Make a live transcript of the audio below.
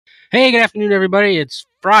Hey, good afternoon, everybody. It's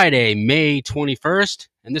Friday, May 21st,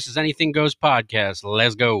 and this is Anything Goes Podcast.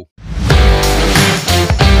 Let's go.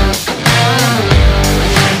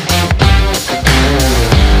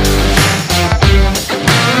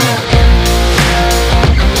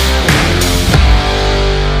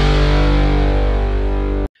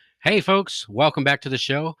 Hey, folks, welcome back to the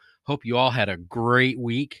show. Hope you all had a great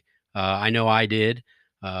week. I know I did.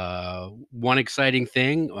 One exciting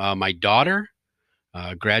thing, my daughter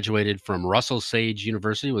graduated from Russell Sage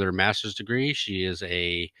University with her master's degree. She is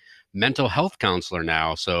a mental health counselor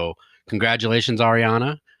now. So, congratulations,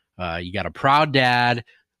 Ariana. You got a proud dad.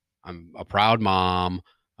 I'm a proud mom,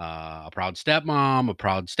 a proud stepmom, a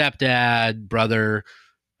proud stepdad, brother,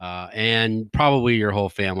 and probably your whole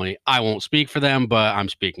family. I won't speak for them, but I'm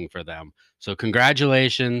speaking for them. So,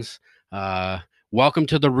 congratulations. Uh, Welcome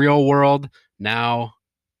to the real world. Now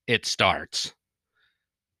it starts.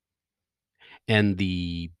 And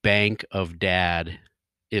the bank of dad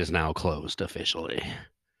is now closed officially.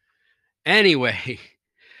 Anyway,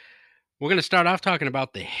 we're going to start off talking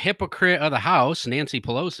about the hypocrite of the House, Nancy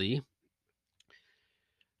Pelosi,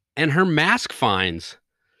 and her mask fines.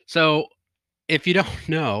 So, if you don't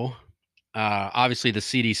know, obviously the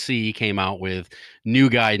CDC came out with new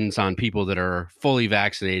guidance on people that are fully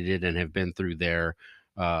vaccinated and have been through their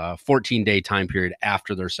 14-day time period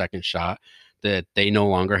after their second shot, that they no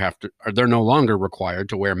longer have to, or they're no longer required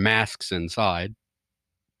to wear masks inside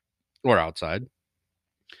or outside.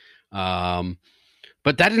 But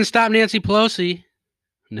that didn't stop Nancy Pelosi.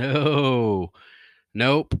 No,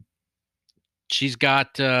 nope. She's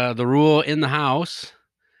got the rule in the House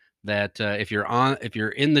that if you're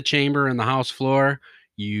in the chamber in the House floor,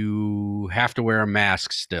 you have to wear a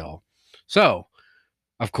mask still. So,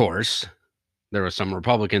 of course, there were some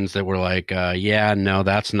Republicans that were like, yeah, no,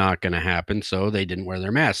 that's not going to happen. So they didn't wear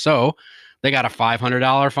their mask. So they got a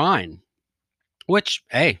 $500 fine, which,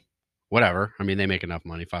 hey, whatever. I mean, they make enough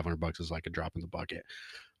money. $500 is like a drop in the bucket.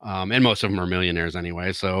 And most of them are millionaires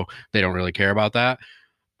anyway, so they don't really care about that.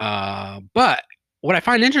 But what I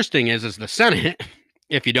find interesting is the Senate,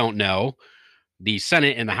 if you don't know, the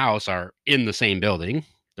Senate and the House are in the same building.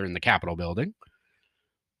 They're in the Capitol building.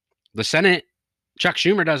 The Senate, Chuck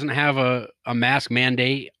Schumer doesn't have a mask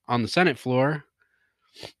mandate on the Senate floor.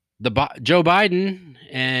 Joe Biden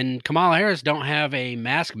and Kamala Harris don't have a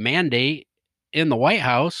mask mandate in the White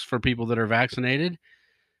House for people that are vaccinated.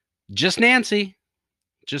 Just Nancy.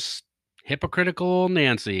 Just hypocritical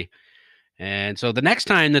Nancy. And so the next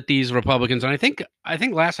time that these Republicans, and I think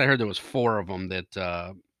last I heard there was 4 of them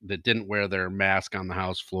that didn't wear their mask on the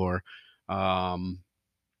House floor.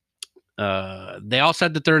 They all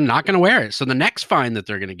said that they're not going to wear it. So the next fine that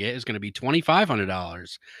they're going to get is going to be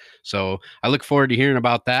 $2,500. So I look forward to hearing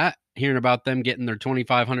about that, hearing about them getting their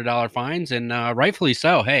 $2,500 fines, and rightfully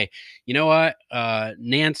so. Hey, you know what?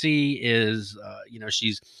 Nancy is,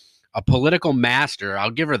 she's a political master.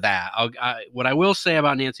 I'll give her that. What I will say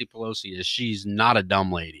about Nancy Pelosi is she's not a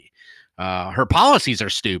dumb lady. Her policies are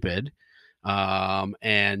stupid.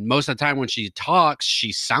 And most of the time when she talks,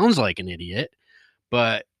 she sounds like an idiot.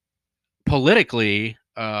 But politically,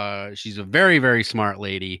 she's a very, very smart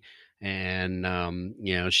lady. And,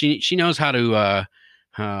 she knows how to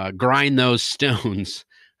grind those stones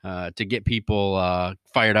to get people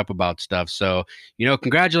fired up about stuff. So,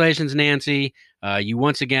 congratulations, Nancy. You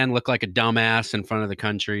once again look like a dumbass in front of the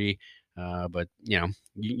country, but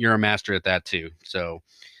you're a master at that too. So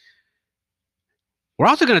we're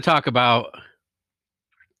also going to talk about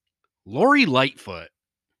Lori Lightfoot.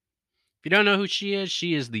 If you don't know who she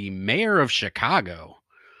is the mayor of Chicago.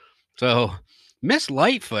 So Miss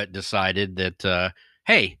Lightfoot decided that,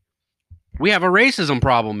 hey, we have a racism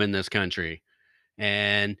problem in this country.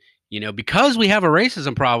 And, because we have a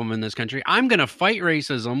racism problem in this country, I'm going to fight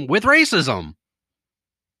racism with racism.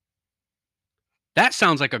 That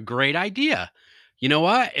sounds like a great idea. You know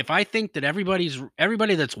what? If I think that everybody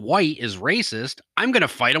that's white is racist, I'm going to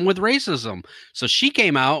fight them with racism. So she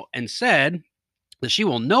came out and said that she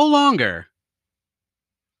will no longer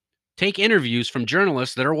take interviews from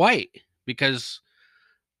journalists that are white because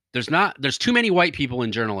there's too many white people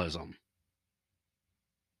in journalism.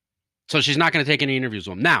 So she's not going to take any interviews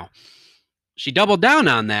with them. Now, she doubled down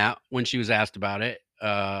on that when she was asked about it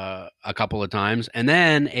a couple of times. And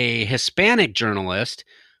then a Hispanic journalist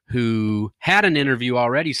who had an interview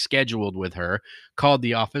already scheduled with her called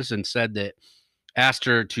the office and asked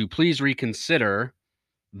her to please reconsider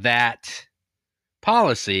that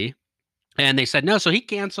policy. And they said no. So he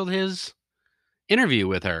canceled his interview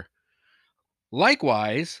with her.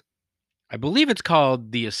 Likewise, I believe it's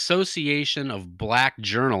called the Association of Black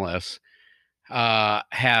Journalists,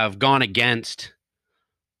 have gone against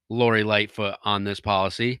Lori Lightfoot on this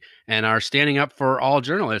policy and are standing up for all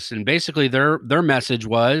journalists. And basically, their message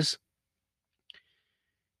was,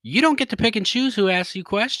 you don't get to pick and choose who asks you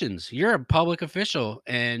questions. You're a public official,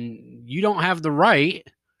 and you don't have the right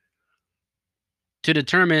to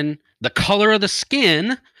determine the color of the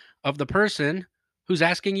skin of the person who's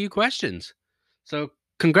asking you questions. So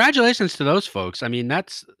congratulations to those folks. I mean,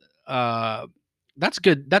 that's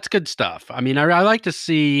good. That's good stuff. I mean, I like to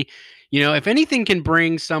see, if anything can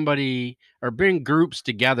bring somebody or bring groups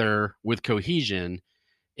together with cohesion,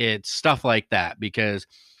 it's stuff like that. Because,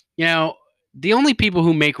 the only people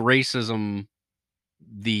who make racism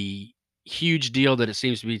the huge deal that it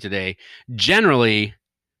seems to be today generally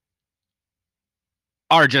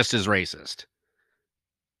are just as racist.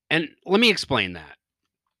 And let me explain that.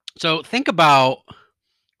 So think about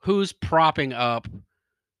who's propping up,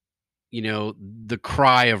 the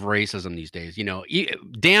cry of racism these days.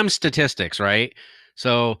 Damn statistics, right?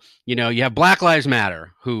 So, you have Black Lives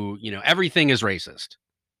Matter, who, everything is racist.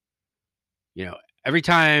 Every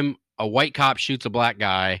time a white cop shoots a black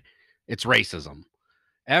guy, it's racism.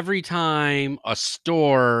 Every time a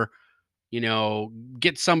store,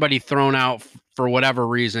 gets somebody thrown out for whatever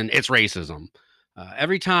reason, it's racism.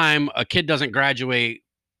 Every time a kid doesn't graduate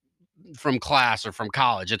from class or from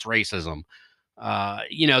college, it's racism.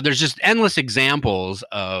 There's just endless examples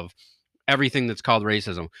of everything that's called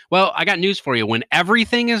racism. Well, I got news for you. When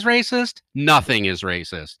everything is racist, nothing is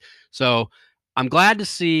racist. So I'm glad to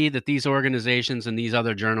see that these organizations and these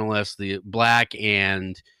other journalists, the Black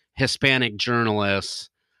and Hispanic journalists,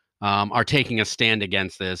 are taking a stand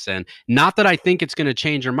against this. And not that I think it's going to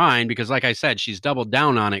change her mind, because like I said, she's doubled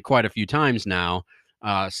down on it quite a few times now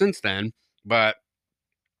since then. But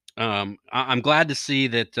I'm glad to see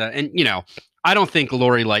that. And, I don't think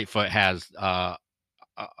Lori Lightfoot has a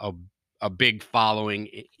big following,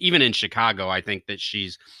 even in Chicago. I think that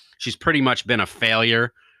she's pretty much been a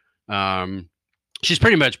failure. She's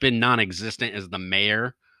pretty much been non-existent as the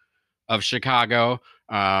mayor of Chicago.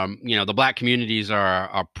 The Black communities are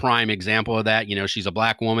a prime example of that. She's a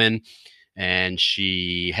Black woman, and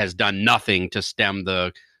she has done nothing to stem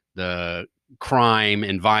the crime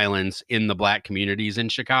and violence in the Black communities in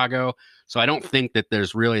Chicago. So I don't think that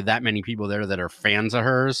there's really that many people there that are fans of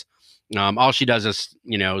hers. All she does is,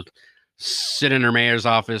 sit in her mayor's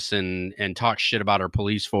office and talk shit about her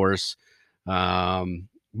police force.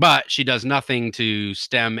 But she does nothing to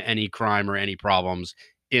stem any crime or any problems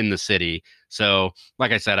in the city. So,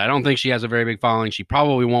 like I said, I don't think she has a very big following. She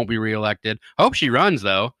probably won't be reelected. Hope she runs,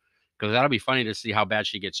 though, because that'll be funny to see how bad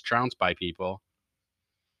she gets trounced by people.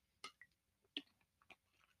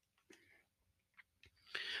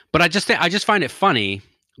 But I just find it funny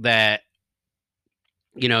that,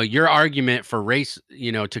 your argument for race,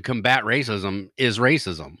 to combat racism is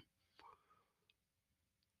racism.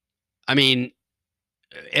 I mean,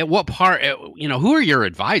 at what part, who are your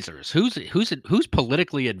advisors? Who's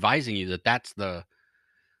politically advising you that that's going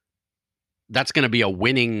to be a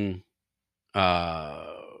winning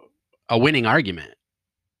argument?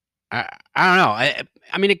 I don't know.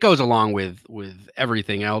 I mean, it goes along with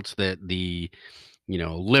everything else that the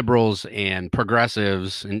liberals and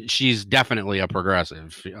progressives, and she's definitely a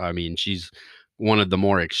progressive. I mean, she's one of the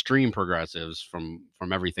more extreme progressives from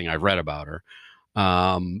everything I've read about her.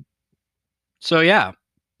 So yeah,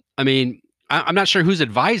 I mean, I'm not sure who's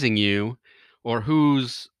advising you or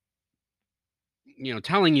who's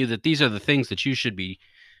telling you that these are the things that you should be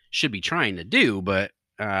trying to do. But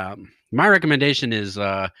my recommendation is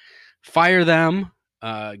fire them,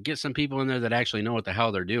 get some people in there that actually know what the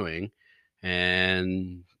hell they're doing,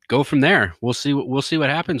 and go from there. We'll see what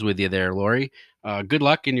happens with you there, Lori. Good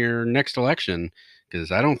luck in your next election,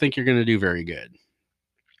 because I don't think you're going to do very good.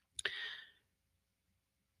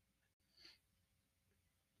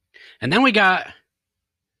 And then we got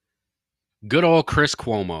good old Chris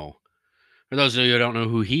Cuomo. For those of you who don't know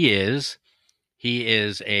who he is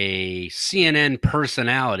a CNN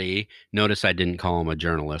personality. Notice I didn't call him a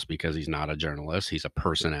journalist, because he's not a journalist. He's a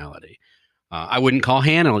personality. I wouldn't call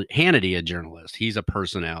Hannity a journalist. He's a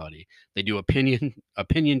personality. They do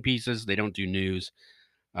opinion pieces. They don't do news.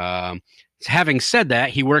 Having said that,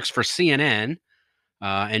 he works for CNN,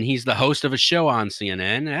 and he's the host of a show on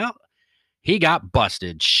CNN. Well, he got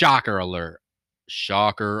busted. Shocker alert.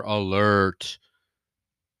 Shocker alert.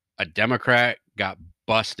 A Democrat got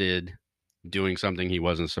busted doing something he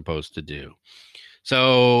wasn't supposed to do.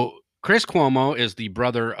 So Chris Cuomo is the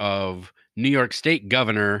brother of New York State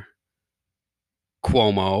Governor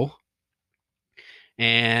Cuomo,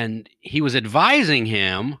 and he was advising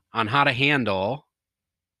him on how to handle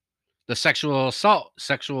the sexual assault,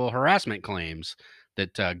 sexual harassment claims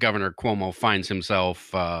that Governor Cuomo finds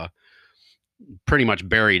himself pretty much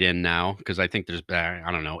buried in now, because I think there's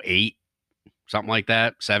I don't know, 8, something like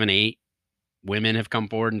that, 7, 8 women have come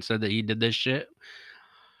forward and said that he did this shit.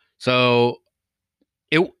 So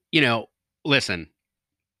listen,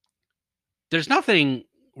 there's nothing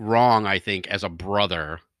wrong, I think, as a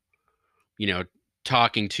brother,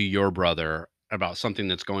 talking to your brother about something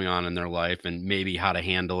that's going on in their life and maybe how to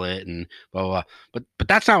handle it and blah blah. But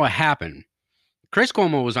that's not what happened. Chris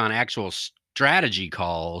Cuomo was on actual strategy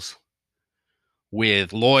calls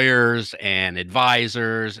with lawyers and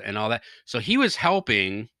advisors and all that. So he was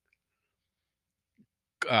helping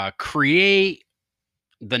create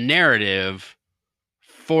the narrative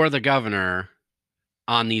for the governor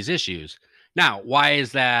on these issues. Now, why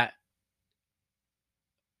is that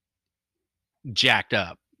jacked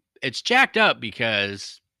up? It's jacked up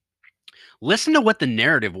because listen to what the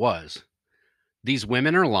narrative was. These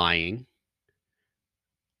women are lying.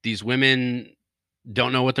 These women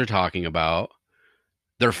don't know what they're talking about.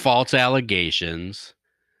 They're false allegations.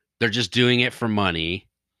 They're just doing it for money.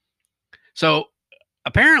 So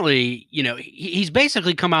apparently, he's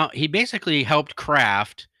basically come out, he basically helped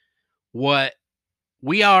craft what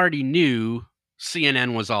we already knew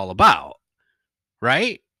CNN was all about,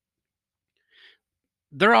 right?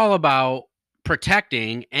 They're all about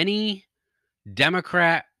protecting any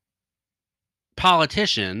Democrat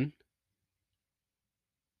politician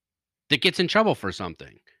that gets in trouble for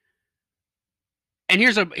something. And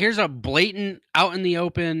here's a blatant, out in the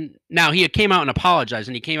open. Now, he came out and apologized,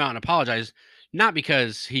 and he came out and apologized not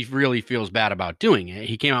because he really feels bad about doing it.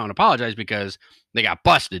 He came out and apologized because they got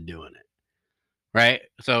busted doing it, right?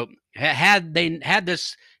 So had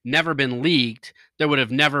this never been leaked, there would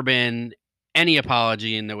have never been any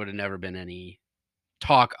apology, and there would have never been any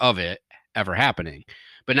talk of it ever happening.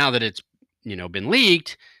 But now that it's been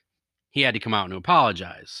leaked, he had to come out and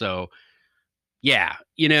apologize. So yeah,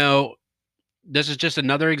 this is just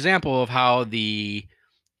another example of how the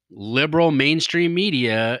liberal mainstream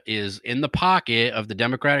media is in the pocket of the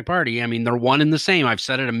Democratic Party. I mean, they're one and the same. I've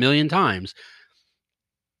said it a million times.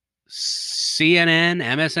 CNN,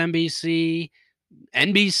 MSNBC,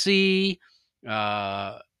 NBC,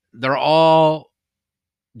 they're all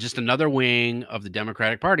just another wing of the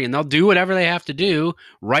Democratic Party, and they'll do whatever they have to do,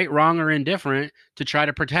 right, wrong, or indifferent, to try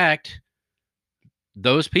to protect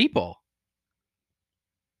those people.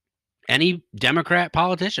 Any Democrat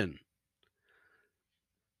politician.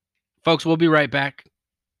 Folks, we'll be right back.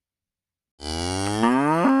 All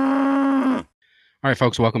right,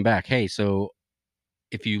 folks, welcome back. Hey, so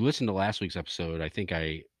if you listened to last week's episode, I'm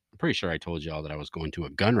pretty sure I told y'all that I was going to a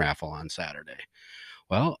gun raffle on Saturday.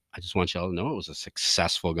 Well, I just want y'all to know it was a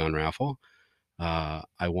successful gun raffle. I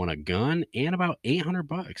won a gun and about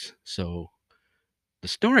 $800. So the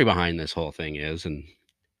story behind this whole thing is, and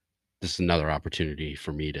this is another opportunity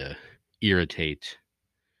for me to irritate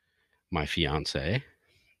my fiance.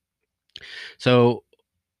 So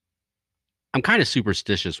I'm kind of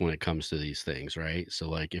superstitious when it comes to these things, right? So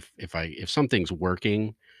like if something's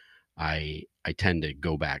working, I tend to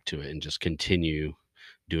go back to it and just continue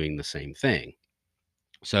doing the same thing.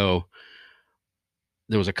 So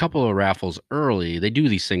there was a couple of raffles early. They do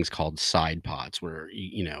these things called side pots where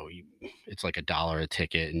it's like $1 a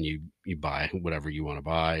ticket, and you buy whatever you want to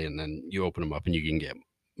buy, and then you open them up and you can get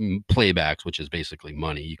playbacks, which is basically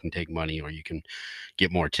money. You can take money, or you can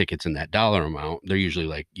get more tickets in that dollar amount. They're usually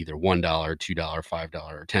like either $1, $2,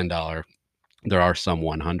 $5, or $10. There are some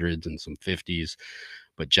 100s and some 50s,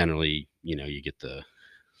 but generally, you get the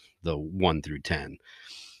 1 through 10.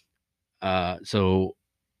 So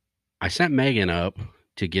I sent Megan up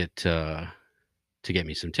to get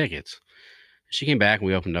me some tickets. She came back and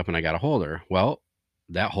we opened up and I got a holder. Well,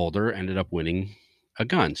 that holder ended up winning a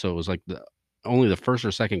gun. So it was like only the first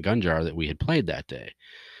or second gun jar that we had played that day.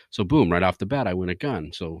 So boom, right off the bat, I win a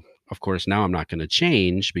gun. So of course now I'm not going to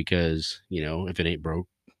change because, if it ain't broke,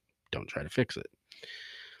 don't try to fix it.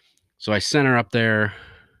 So I sent her up there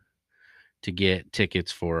to get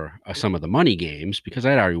tickets for some of the money games because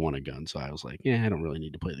I'd already won a gun. So I was like, I don't really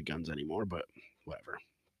need to play the guns anymore, but whatever.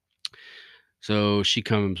 So she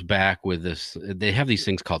comes back with this. They have these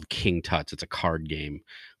things called King Tuts. It's a card game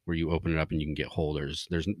where you open it up and you can get holders.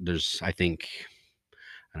 There's I think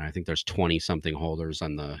there's 20 something holders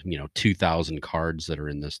on the 2,000 cards that are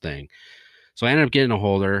in this thing. So I ended up getting a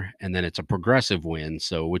holder, and then it's a progressive win.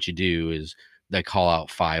 So what you do is they call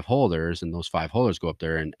out 5 holders, and those 5 holders go up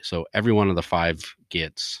there, and so every one of the 5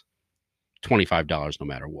 gets $25 no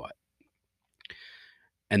matter what.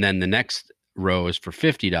 And then the next row is for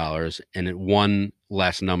 $50 and one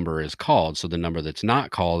less number is called. So the number that's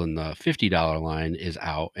not called in the $50 line is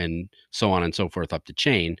out, and so on and so forth up the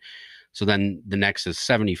chain. So then the next is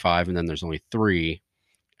 75, and then there's only 3.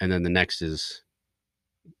 And then the next is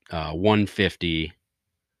 150.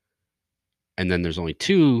 And then there's only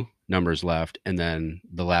 2 numbers left. And then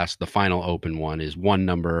the final open one is 1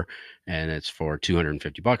 number, and it's for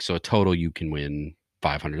 $250. So a total you can win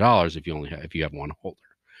 $500 if you have 1 holder.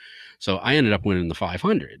 So I ended up winning the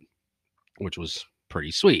 500, which was pretty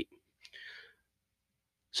sweet.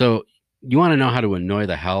 So you want to know how to annoy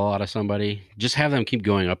the hell out of somebody? Just have them keep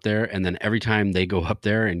going up there, and then every time they go up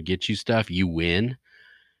there and get you stuff, you win.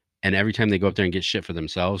 And every time they go up there and get shit for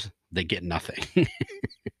themselves, they get nothing.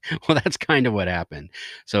 Well, that's kind of what happened.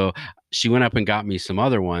 So she went up and got me some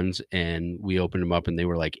other ones, and we opened them up, and they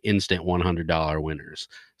were like instant $100 winners.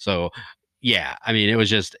 So yeah, I mean, it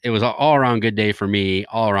was an all around good day for me,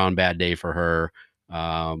 all around bad day for her.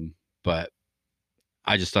 But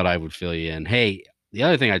I just thought I would fill you in. Hey, the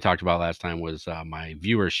other thing I talked about last time was my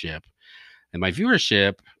viewership, and my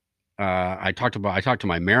viewership. I talked to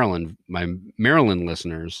my Maryland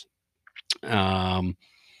listeners.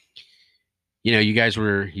 You guys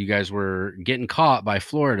were getting caught by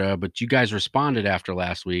Florida, but you guys responded after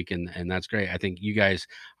last week, and that's great. I think you guys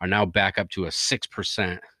are now back up to a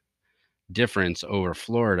 6% difference over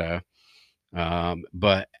Florida.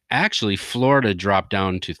 But actually, Florida dropped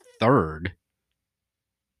down to 3rd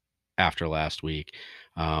after last week.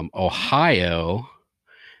 Ohio,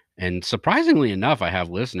 and surprisingly enough, I have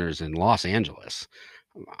listeners in Los Angeles.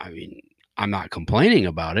 I mean, I'm not complaining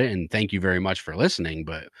about it, and thank you very much for listening,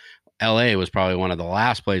 but LA was probably one of the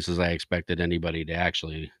last places I expected anybody to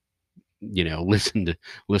actually, listen to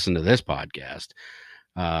this podcast.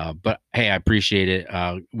 But hey, I appreciate it.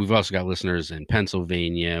 We've also got listeners in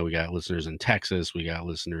Pennsylvania. We got listeners in Texas. We got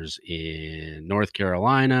listeners in North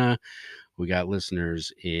Carolina. We got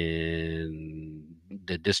listeners in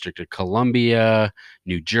the District of Columbia,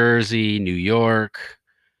 New Jersey, New York,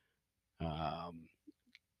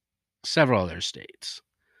 several other states.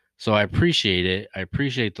 So I appreciate it. I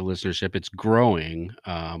appreciate the listenership. It's growing.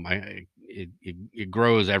 It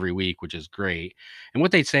grows every week, which is great. And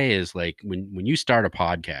what they say is, like, when you start a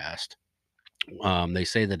podcast, they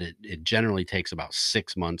say that it generally takes about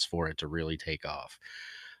 6 months for it to really take off,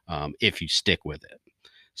 if you stick with it.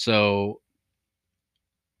 So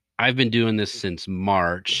I've been doing this since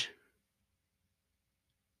March.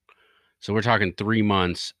 So we're talking 3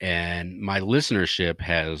 months, and my listenership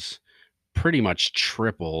has pretty much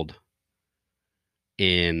tripled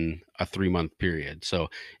in a 3-month period. So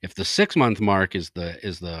if the 6-month mark is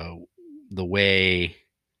the way,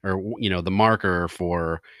 or the marker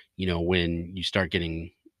for when you start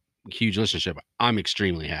getting huge listenership, I'm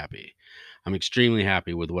extremely happy. I'm extremely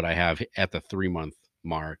happy with what I have at the 3-month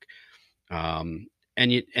mark. And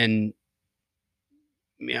I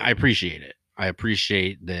appreciate it. I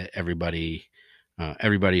appreciate that everybody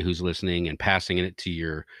who's listening and passing it to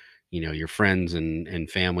your friends and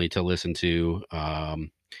family to listen to.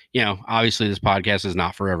 Obviously this podcast is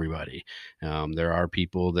not for everybody. There are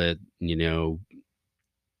people that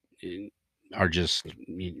are just,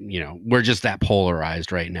 we're just that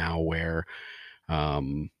polarized right now where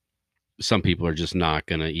some people are just not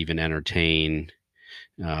going to even entertain,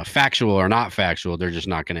 factual or not factual. They're just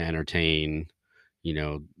not going to entertain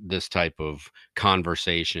this type of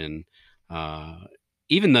conversation,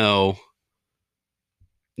 even though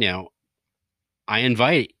I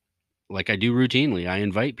invite, like I do routinely, I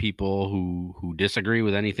invite people who disagree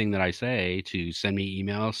with anything that I say to send me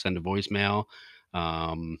emails, send a voicemail.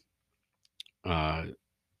 I'll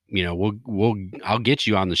get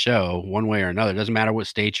you on the show one way or another. It doesn't matter what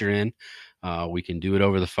state you're in. We can do it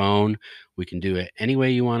over the phone. We can do it any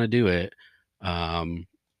way you want to do it.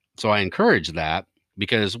 So I encourage that,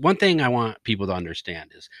 because one thing I want people to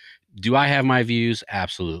understand is, do I have my views?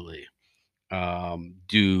 Absolutely.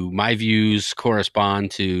 Do my views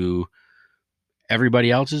correspond to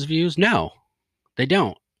everybody else's views? No, they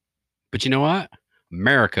don't. But you know what?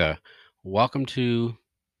 America, welcome to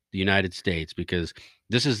the United States, because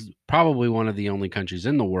this is probably one of the only countries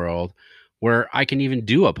in the world where I can even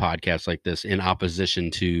do a podcast like this in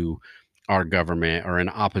opposition to our government, or in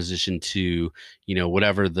opposition to,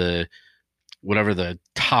 whatever the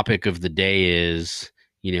topic of the day is,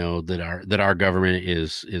 that our government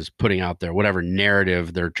is putting out there, whatever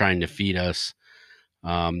narrative they're trying to feed us.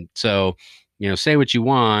 So, say what you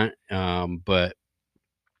want, but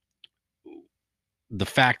the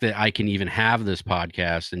fact that I can even have this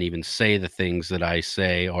podcast and even say the things that I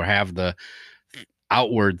say, or have the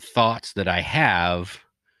outward thoughts that I have,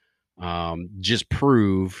 just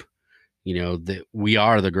prove that we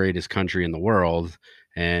are the greatest country in the world.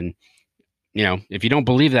 And, if you don't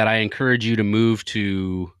believe that, I encourage you to move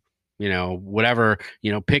to, whatever,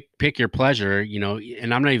 pick your pleasure,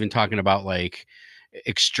 and I'm not even talking about like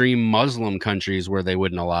extreme Muslim countries where they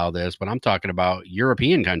wouldn't allow this, but I'm talking about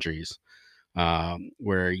European countries,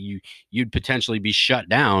 where you'd potentially be shut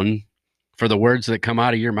down for the words that come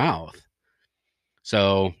out of your mouth.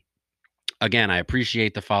 So again, I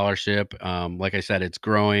appreciate the followership. Like I said, it's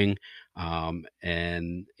growing.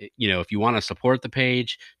 And if you want to support the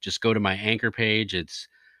page, just go to my Anchor page. It's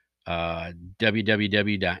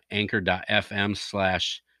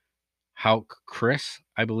www.anchor.fm/Hauk Chris,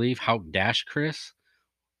 I believe, Hauk-Chris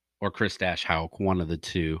or Chris-Hauk, one of the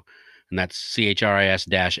two. And that's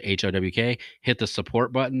CHRIS-HOWK. Hit the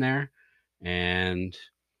support button there, and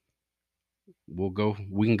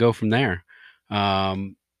we can go from there.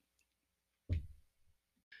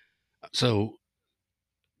 So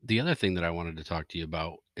the other thing that I wanted to talk to you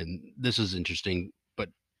about, and this is interesting, but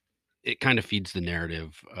it kind of feeds the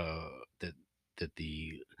narrative that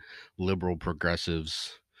the liberal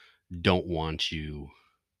progressives don't want you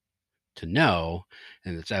to know,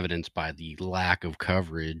 and it's evidenced by the lack of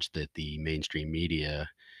coverage that the mainstream media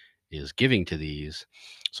is giving to these.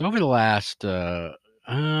 So over the last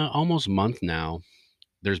almost month now,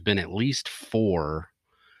 there's been at least 4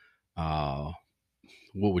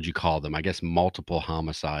 what would you call them? I guess multiple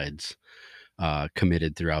homicides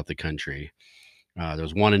committed throughout the country. There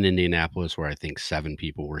was one in Indianapolis where I think 7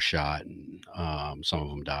 people were shot, and some of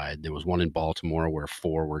them died. There was one in Baltimore where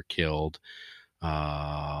 4 were killed.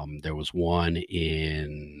 There was one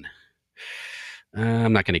in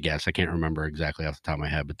I'm not going to guess. I can't remember exactly off the top of my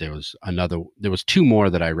head, but there was 2 more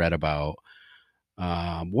that I read about.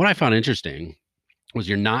 What I found interesting was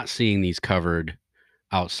you're not seeing these covered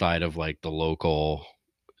outside of like the local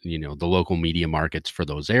media markets for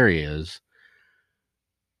those areas.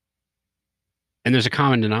 And there's a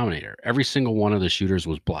common denominator. Every single one of the shooters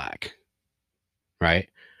was black, right?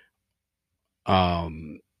 So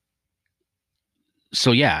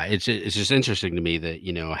yeah, it's just interesting to me that,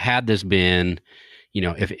 had this been,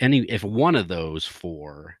 if one of those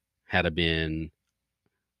 4 had been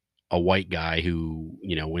a white guy who,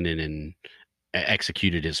 went in and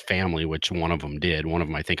executed his family, which one of them did. One of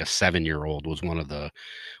them, I think a 7-year-old was one of the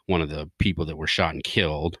people that were shot and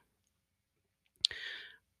killed.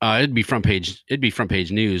 It'd be front page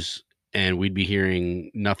news, and we'd be hearing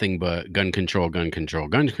nothing but gun control, gun control,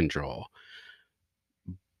 gun control.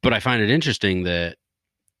 But I find it interesting that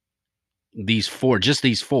these 4,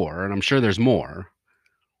 and I'm sure there's more,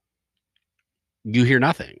 you hear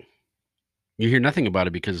nothing. You hear nothing about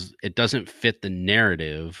it because it doesn't fit the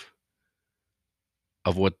narrative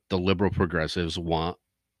of what the liberal progressives want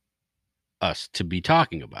us to be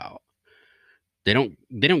talking about. They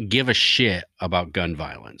don't give a shit about gun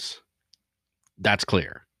violence. That's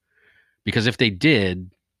clear. Because if they did,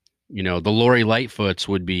 the Lori Lightfoots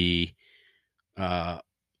would be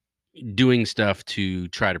doing stuff to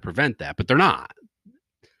try to prevent that, but they're not.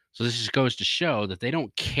 So this just goes to show that they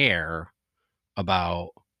don't care about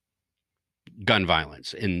gun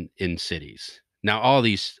violence in cities. Now, all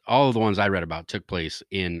of the ones I read about took place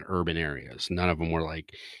in urban areas. None of them were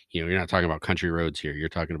like, you're not talking about country roads here. You're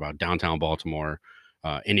talking about downtown Baltimore,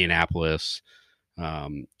 Indianapolis,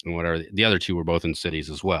 and whatever. The other 2 were both in cities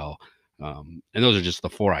as well. And those are just the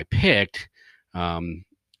 4 I picked.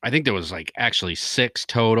 I think there was like actually 6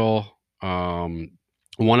 total. One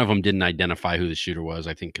of them didn't identify who the shooter was,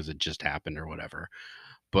 I think, because it just happened or whatever.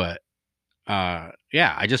 But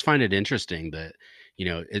yeah, I just find it interesting that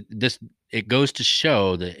it goes to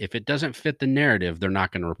show that if it doesn't fit the narrative, they're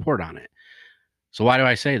not going to report on it. So why do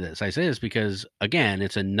I say this? I say this because, again,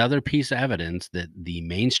 it's another piece of evidence that the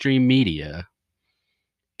mainstream media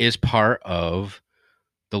is part of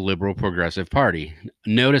the liberal progressive party.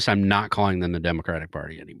 Notice I'm not calling them the Democratic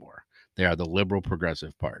Party anymore. They are the liberal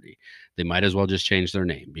progressive party. They might as well just change their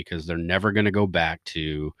name because they're never going to go back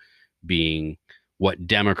to being what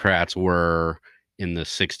Democrats were in the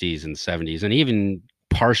 60s and 70s and even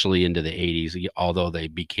partially into the 80s, although they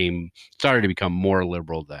started to become more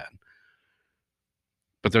liberal then.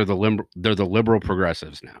 But they're the liberal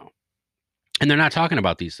progressives now. And they're not talking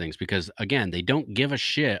about these things because, again, they don't give a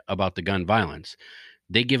shit about the gun violence.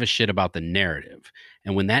 They give a shit about the narrative.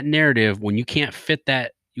 And when that narrative, when you can't fit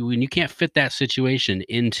that situation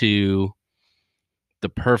into the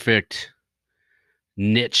perfect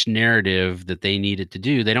niche narrative that they need it to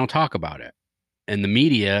do, they don't talk about it. And the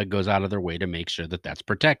media goes out of their way to make sure that that's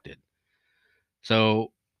protected.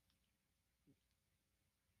 So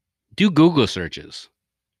do Google searches.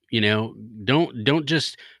 You know, don't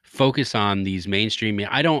just focus on these mainstream.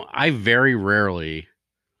 I very rarely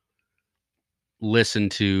listen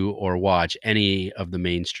to or watch any of the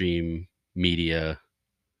mainstream media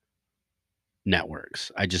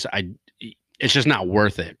networks. It's just not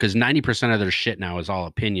worth it because 90% of their shit now is all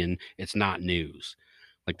opinion. It's not news.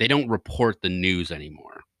 Like they don't report the news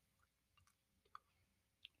anymore.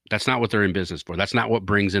 That's not what they're in business for. That's not what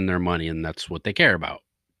brings in their money, and that's what they care about.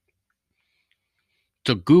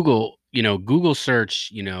 So Google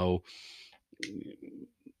search,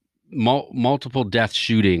 multiple death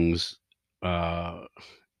shootings uh,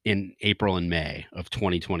 in April and May of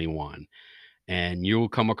 2021, and you'll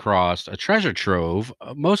come across a treasure trove,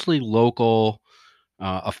 mostly local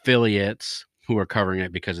affiliates who are covering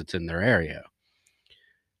it because it's in their area.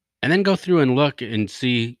 And then go through and look and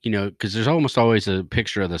see, because there's almost always a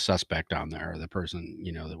picture of the suspect on there, or the person,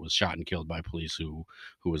 that was shot and killed by police, who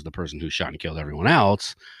was the person who shot and killed everyone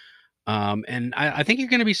else. And I think you're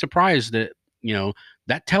going to be surprised that,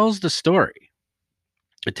 that tells the story.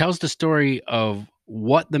 It tells the story of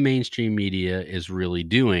what the mainstream media is really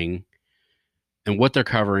doing and what they're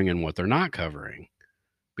covering and what they're not covering.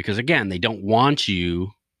 Because again, they don't want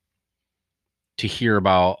you to hear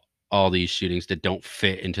about all these shootings that don't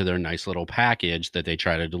fit into their nice little package that they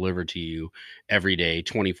try to deliver to you every day,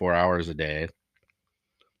 24 hours a day,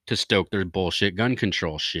 to stoke their bullshit gun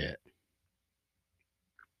control shit.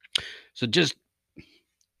 So just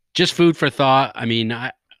food for thought. I mean,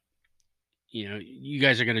 you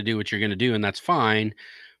guys are going to do what you're going to do, and that's fine.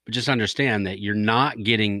 But just understand that you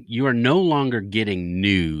are no longer getting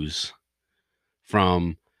news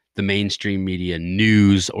from the mainstream media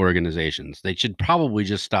news organizations. They should probably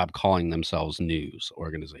just stop calling themselves news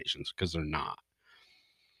organizations because they're not.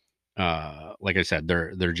 Like I said,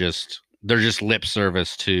 they're just lip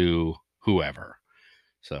service to whoever.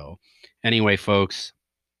 So anyway, folks,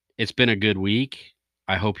 it's been a good week.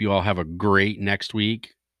 I hope you all have a great next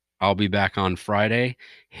week. I'll be back on Friday.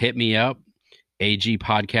 Hit me up,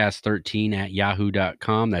 agpodcast13 at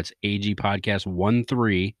yahoo.com. That's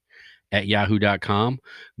agpodcast13 at yahoo.com.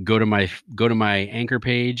 Go to my Anchor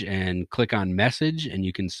page and click on message, and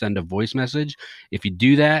you can send a voice message. If you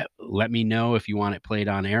do that, let me know if you want it played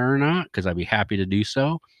on air or not, because I'd be happy to do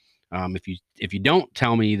so. If you don't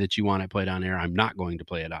tell me that you want it played on air, I'm not going to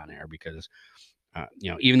play it on air because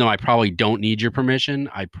even though I probably don't need your permission,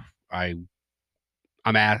 I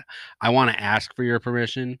want to ask for your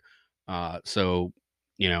permission. So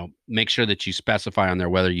make sure that you specify on there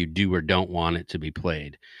whether you do or don't want it to be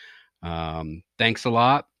played. Thanks a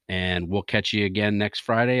lot, and we'll catch you again next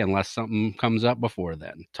Friday unless something comes up before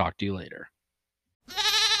then. Talk to you later.